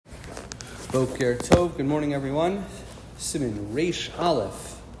Boker Tov, good morning everyone. Siman Reish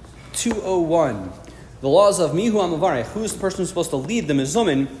Aleph 201. The laws of Mihu HaMavarech. Who's the person who's supposed to lead the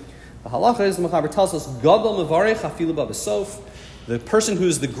Zimun? The halacha is, the Mechaber tells us, Gadol Mavarech Afilu Babesof. The person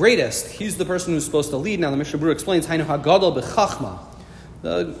who's the greatest, he's the person who's supposed to lead. Now the Mishnah Berurah explains, Hainu HaGadol B'chachma.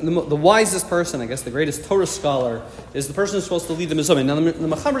 The wisest person, I guess the greatest Torah scholar, is the person who's supposed to lead the Zimun. Now the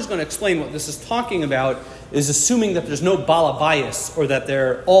Mechaber is going to explain what this is talking about, is assuming that there's no balabayas, or that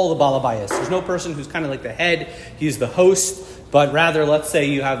they're all the balabayas. There's no person who's kind of like the head, he's the host, but rather, let's say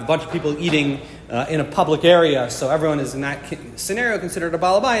you have a bunch of people eating in a public area, so everyone is in that scenario considered a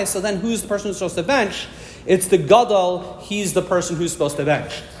balabayas, so then who's the person who's supposed to bench? It's the Gadol, he's the person who's supposed to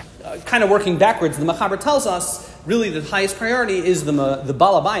bench. Kind of working backwards, the Mechaber tells us, really the highest priority is the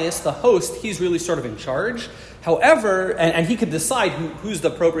balabayas, the host, he's really sort of in charge. However, and he could decide who's the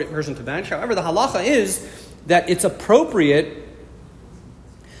appropriate person to bench. However, the halacha is that it's appropriate.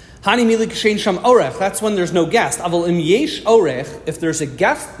 Hani milik shein sham orech. That's when there's no guest. Aval im yesh orech. If there's a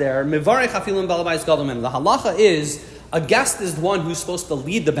guest there, mevarech afilim balabayas gadol men. The halacha is a guest is the one who's supposed to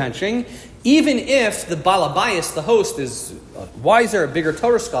lead the benching, even if the balabayas, the host, is a wiser, a bigger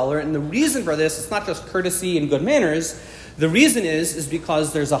Torah scholar. And the reason for this, it's not just courtesy and good manners. The reason is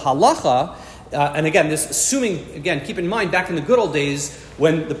because there's a halacha. And again, this assuming, again, keep in mind, back in the good old days,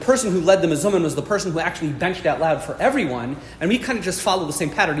 when the person who led the Zimun was the person who actually benched out loud for everyone, and we kind of just follow the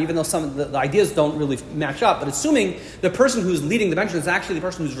same pattern, even though some of the ideas don't really match up, but assuming the person who's leading the benching is actually the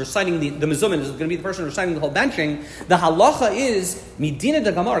person who's reciting the Zimun, is going to be the person reciting the whole benching, the halacha is, midina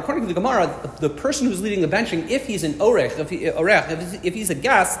de Gemara, according to the Gemara, the person who's leading the benching, if he's an orech, if he's a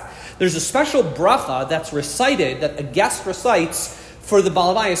guest, there's a special bracha that's recited, that a guest recites for the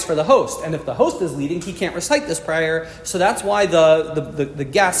balabayas, for the host. And if the host is leading, he can't recite this prayer, so that's why the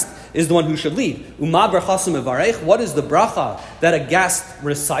guest is the one who should lead. Uma brachasim mevarech, what is the bracha that a guest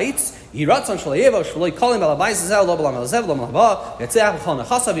recites? Yiratzon shalayevo shaloi kolim balabayas zel lo balam elzev lo malva yetzeach l'chol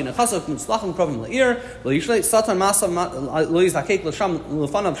nechasav yinechasav mitzlachim krovim le'ir lo yishlei satan masav lo yizakek l'sham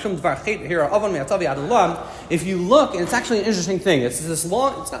l'fanav shum dvar chet hira avon me'atavi ad olam. If you look, and it's actually an interesting thing, it's this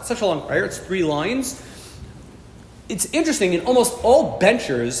long, it's not such a long prayer, it's 3 lines. It's interesting, in almost all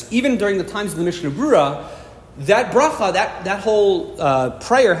benchers, even during the times of the Mishnah Berurah, that bracha, that whole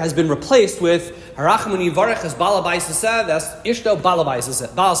prayer has been replaced with Harachim Yivarech as Balabayis Haseh, that's Ishto Balabayis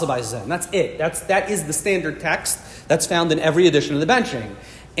Haseh, and that's it. That is the standard text that's found in every edition of the benching.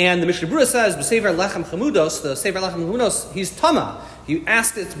 And the Mishnah Berurah says, B'Sefer Lechem Chamudos, the Sefer Lechem Chamudos, he's Tama. He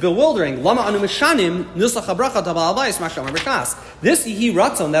asked, it's bewildering. Lama anu mishanim nusach habracha tabalabayis masham b'shas. This Yehi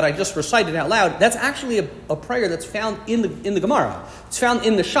Ratzon that I just recited out loud, that's actually a prayer that's found in the Gemara. It's found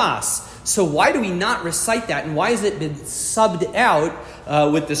in the Shas. So why do we not recite that? And why has it been subbed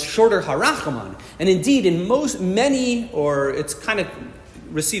out with this shorter harachaman? And indeed, in it's kind of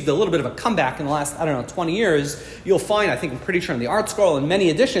received a little bit of a comeback in the last, 20 years, you'll find, I'm pretty sure in the Art Scroll and many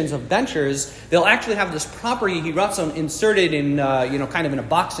editions of benchers, they'll actually have this proper Yehi Ratzon inserted in, kind of in a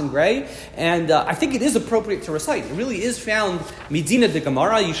box in gray. And I think it is appropriate to recite. It really is found Medina de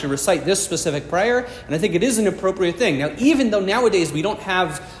Gemara, you should recite this specific prayer, and I think it is an appropriate thing. Now, even though nowadays we don't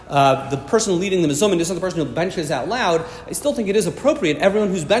have the person leading the Zimun isn't the person who benches out loud, I still think it is appropriate. Everyone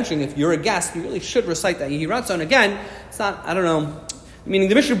who's benching, if you're a guest, you really should recite that Yehi Ratzon. Again, it's not, meaning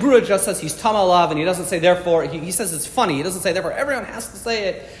the Mishnah Berurah just says he's tam alav, and he doesn't say therefore. He says it's funny. He doesn't say therefore everyone has to say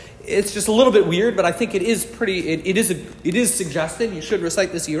it. It's just a little bit weird, but I think it is it is suggested. You should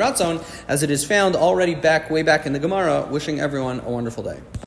recite this Yehi Ratzon as it is found already way back in the Gemara. Wishing everyone a wonderful day.